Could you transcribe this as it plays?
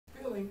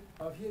healing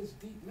of his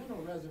deep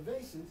mental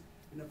reservations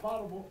and the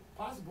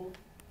possible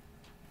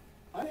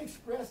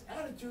unexpressed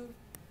attitude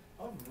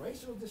of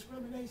racial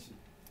discrimination.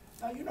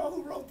 Now, you know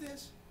who wrote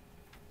this?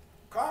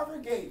 Carver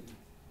Gayton,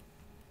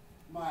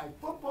 my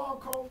football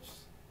coach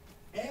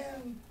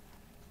and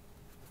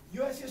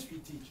U.S. history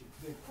teacher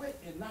that quit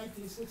in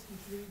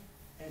 1963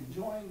 and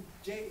joined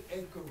J.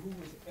 Edgar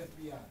Hoover's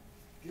FBI.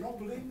 If you don't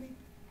believe me,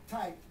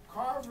 type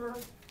Carver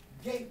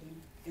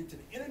Gayton into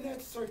the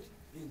internet search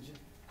engine,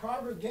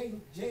 Carver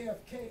Gayton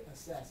JFK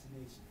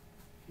assassination.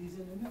 He's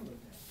in the middle of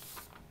that.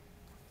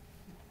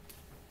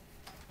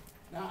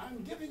 Now,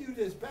 I'm giving you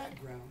this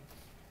background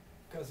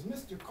because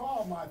Mr.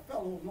 Carl, my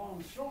fellow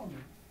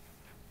longshoreman,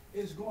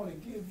 is going to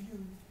give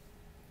you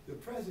the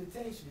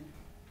presentation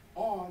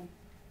on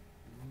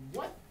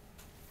what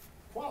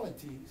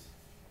qualities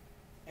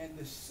and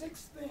the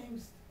 6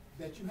 things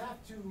that you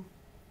have to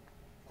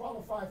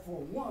qualify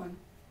for one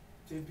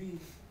to be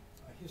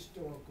a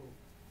historical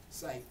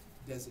site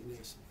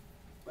designation.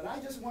 But I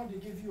just wanted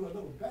to give you a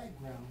little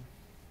background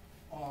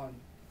on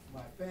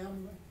my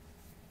family,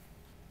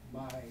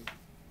 my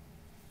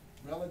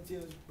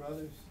relatives,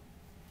 brothers,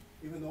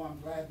 even though I'm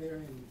glad they're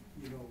in,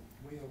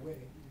 way away,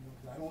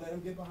 because I don't let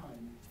them get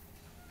behind me.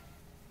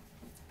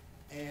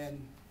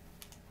 And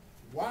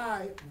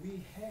why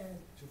we had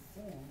to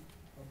form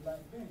a black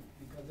bank,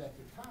 because at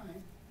the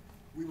time,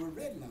 we were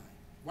redlined.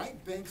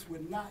 White banks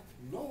would not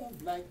loan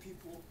black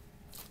people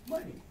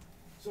money.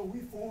 So we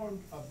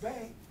formed a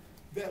bank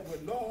that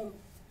would loan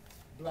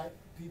black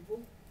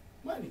people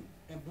money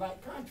and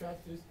black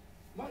contractors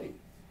money.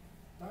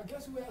 Now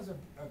guess who has a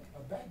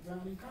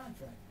background in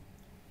contracting?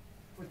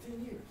 For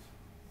 10 years.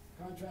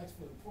 Contracts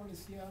for the Port of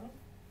Seattle,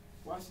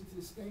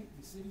 Washington State,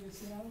 the City of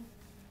Seattle,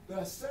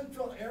 the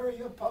Central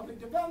Area Public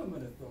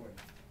Development Authority,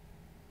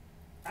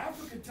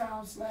 Africa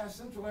Town /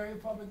 Central Area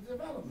Public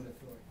Development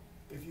Authority.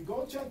 If you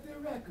go check their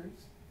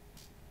records,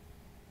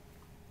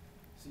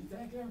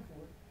 SeaTac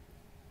Airport,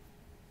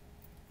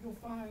 you'll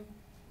find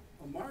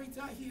Omari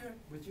Tahir,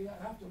 but you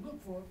have to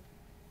look for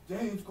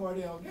James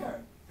Cordell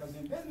Garrett, because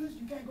in business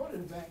you can't go to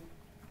the bank,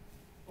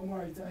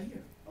 Omari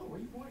Tahir. Oh, where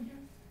you going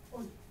here?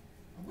 Oh,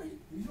 wait,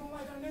 you don't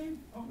like our name?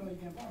 Oh no, you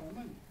can't borrow our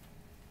money.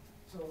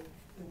 So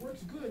it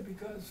works good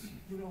because,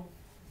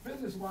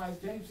 business-wise,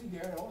 James C.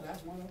 Garrett, oh,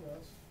 that's one of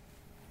us.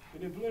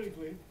 And then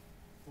politically,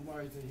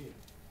 Omari Tahir.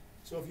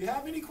 So if you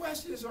have any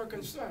questions or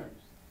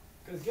concerns,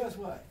 because guess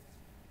what?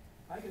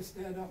 I can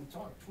stand up and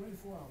talk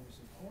 24 hours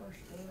of horror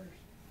stories,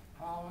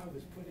 how I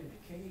was put in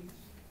a cage,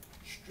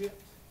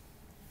 stripped,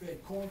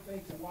 fed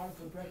cornflakes and water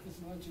for breakfast,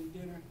 lunch, and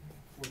dinner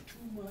for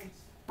 2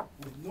 months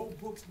with no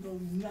books, no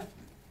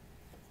nothing.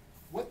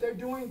 What they're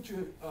doing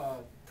to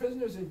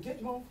prisoners in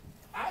Gitmo,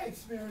 I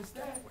experienced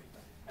that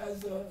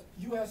as a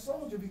U.S.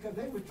 soldier because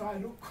they were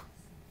trying to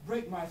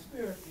break my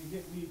spirit and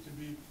get me to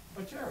be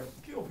a terrorist,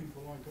 kill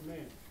people on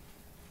command.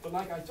 But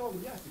like I told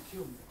them, you have to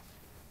kill me.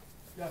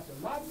 You have to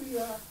lock me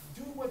up,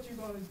 do what you're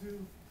going to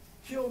do,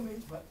 kill me,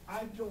 but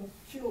I don't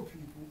kill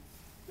people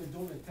that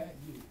don't attack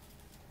you.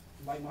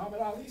 Like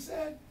Muhammad Ali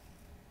said,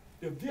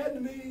 the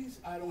Vietnamese,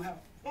 I don't have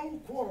no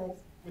quarrel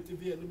with the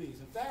Vietnamese.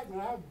 In fact, when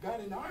I got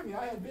in the Army,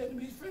 I had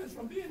Vietnamese friends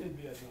from being in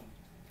Vietnam.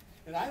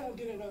 And I don't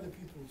get in other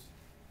people's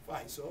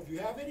fights. So if you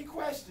have any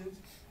questions,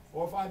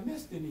 or if I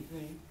missed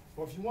anything,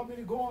 or if you want me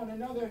to go on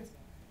another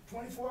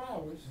 24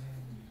 hours,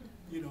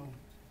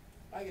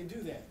 I can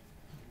do that.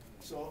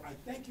 So I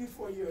thank you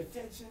for your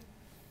attention.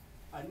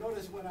 I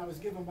noticed when I was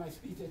giving my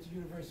speech at the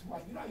University of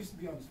Washington, I used to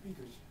be on the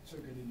speakers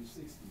circuit in the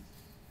 60s.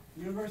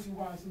 University of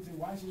Washington,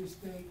 Washington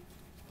State,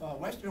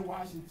 Western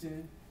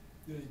Washington,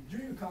 the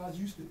junior college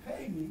used to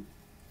pay me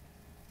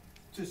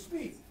to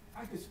speak.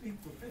 I could speak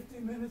for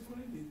 15 minutes with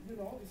it.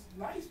 It's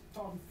nice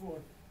talking for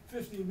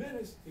 15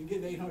 minutes and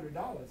getting $800,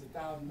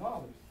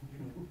 $1,000.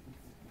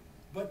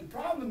 But the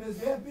problem is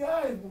the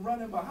FBI is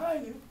running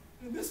behind you,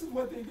 and this is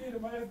what they did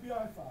in my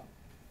FBI file.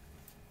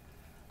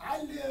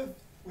 I lived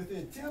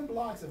within 10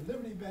 blocks of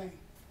Liberty Bank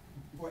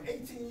for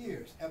 18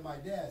 years at my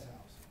dad's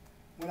house.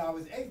 When I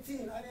was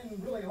 18, I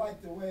didn't really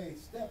like the way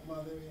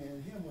stepmother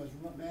and him was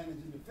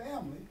managing the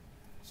family,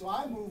 so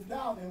I moved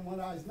out, and when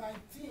I was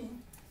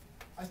 19,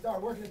 I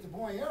started working at the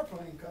Boeing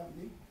Airplane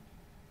Company,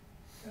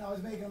 and I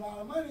was making a lot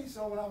of money,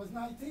 so when I was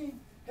 19,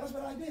 guess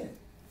what I did?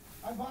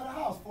 I bought a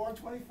house,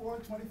 424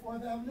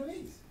 24th Avenue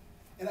East.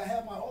 And I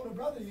had my older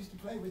brother who used to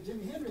play with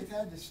Jimi Hendrix,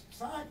 had to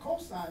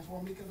co-sign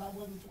for me because I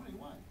wasn't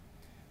 21.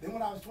 Then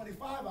when I was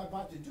 25, I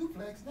bought the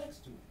duplex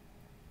next to it.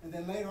 And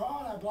then later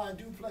on, I bought a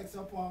duplex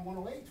up on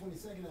 108,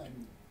 22nd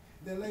Avenue.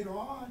 Then later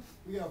on,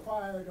 the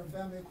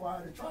family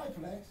acquired a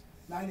triplex,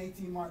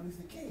 918 Martin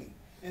Luther King.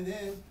 And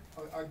then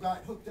I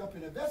got hooked up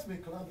in an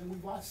investment club and we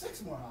bought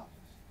 6 more houses.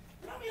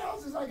 You know how many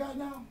houses I got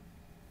now?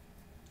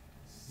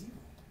 0.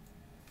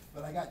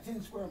 But I got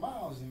 10 square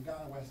miles in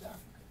Ghana, West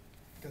Africa,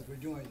 because we're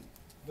doing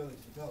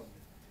village development.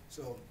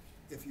 So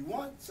if you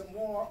want some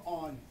more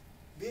on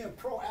being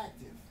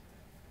proactive,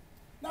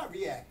 not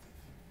reactive,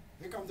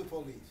 here comes the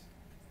police.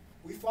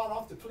 We fought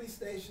off the police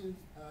station.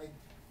 I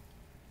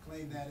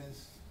claim that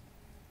as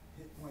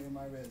hit point in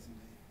my resume.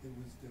 It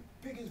was the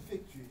biggest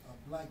victory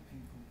of black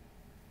people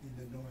in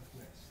the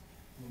Northwest.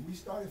 When we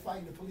started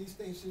fighting the police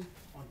station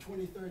on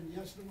 23rd and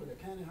Yesler, where the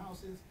Cannon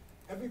House is,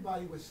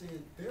 everybody was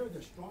saying they're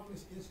the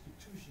strongest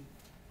institution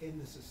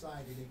in the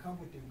society. They come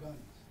with their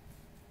guns.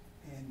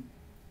 And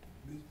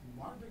Ms.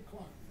 Margaret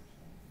Clark,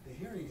 the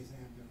hearing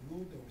examiner,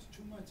 ruled there was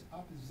too much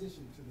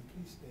opposition to the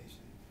police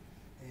station,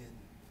 and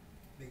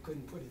they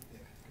couldn't put it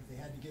there because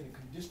they had to get a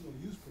conditional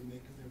use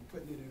permit because they were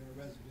putting it in a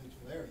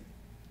residential area.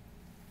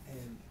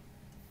 And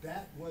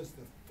that was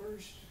the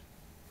first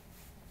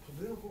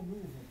political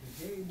movement,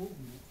 the gay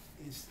movement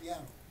in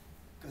Seattle,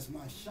 because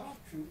my shock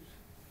troops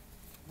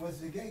was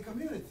the gay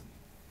community.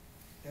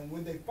 And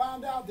when they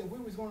found out that we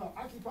was gonna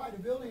occupy the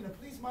building, the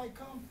police might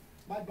come,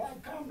 my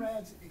black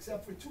comrades,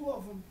 except for 2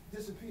 of them,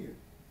 disappeared.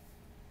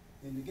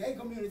 And the gay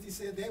community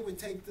said they would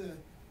take the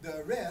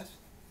arrest,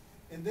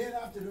 and then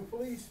after the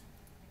police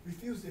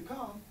refused to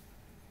come,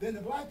 then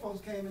the black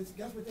folks came and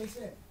guess what they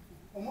said?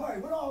 Omari,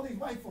 what are all these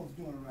white folks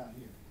doing around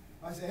here?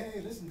 I said,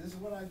 hey, listen, this is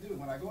what I do.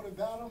 When I go to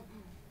battle,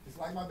 it's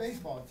like my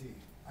baseball team.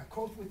 I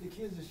coach with the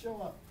kids that show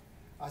up.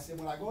 I said,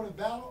 when I go to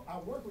battle, I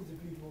work with the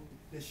people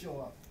that show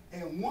up.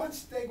 And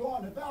once they go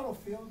on the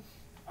battlefield,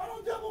 I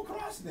don't double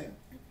cross them.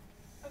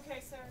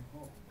 Okay, sir,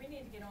 we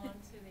need to get on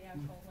to the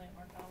actual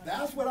landmark.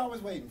 That's what I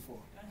was waiting for.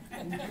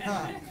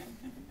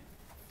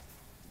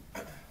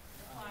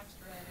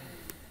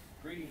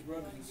 Greetings,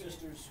 brothers and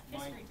sisters.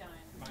 My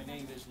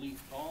name is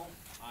Leif Tall.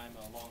 I'm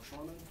a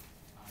longshoreman.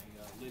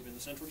 I live in the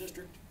Central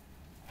District,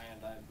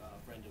 and I'm a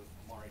friend of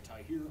Omari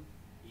Tahir.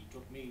 He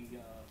took me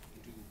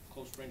into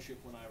close friendship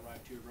when I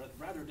arrived here,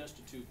 rather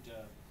destitute,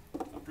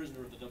 a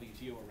prisoner of the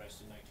WTO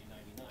arrest in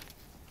 1999.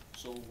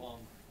 So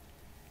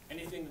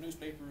anything the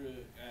newspaper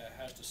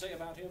has to say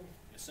about him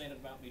is saying it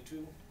about me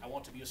too. I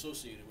want to be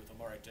associated with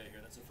Omari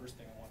Tahir. That's the first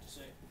thing I want to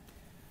say.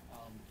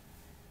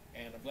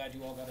 And I'm glad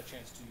you all got a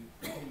chance to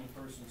meet him in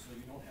person, so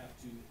you don't have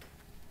to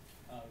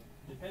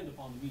depend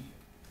upon the media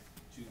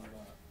to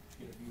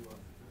get a view of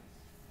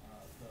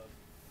the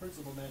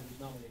principal man who's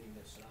nominating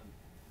this, and I'm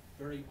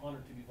very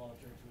honored to be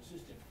volunteering to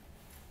assist him.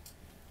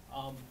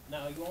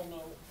 Now, you all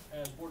know,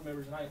 as board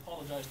members, and I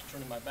apologize for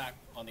turning my back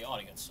on the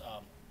audience.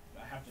 I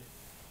have to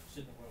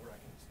sit in a way where I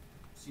can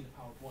see the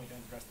PowerPoint and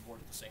address the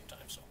board at the same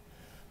time, so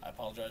I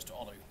apologize to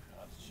all of you.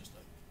 It's just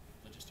the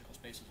logistical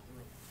spaces of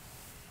the room.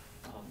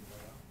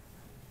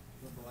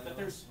 But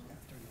there's,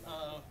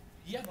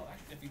 yeah, but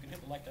actually, if you can hit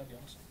the light, that'd be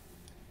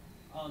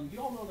awesome. You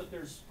all know that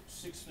there's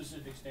 6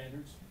 specific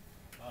standards.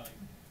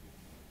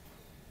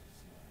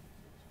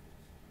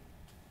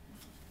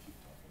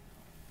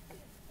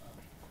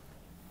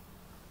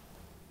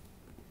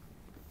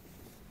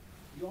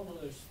 You all know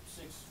there's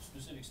 6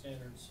 specific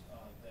standards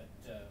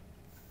that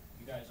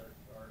you guys are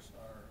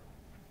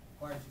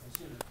required to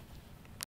consider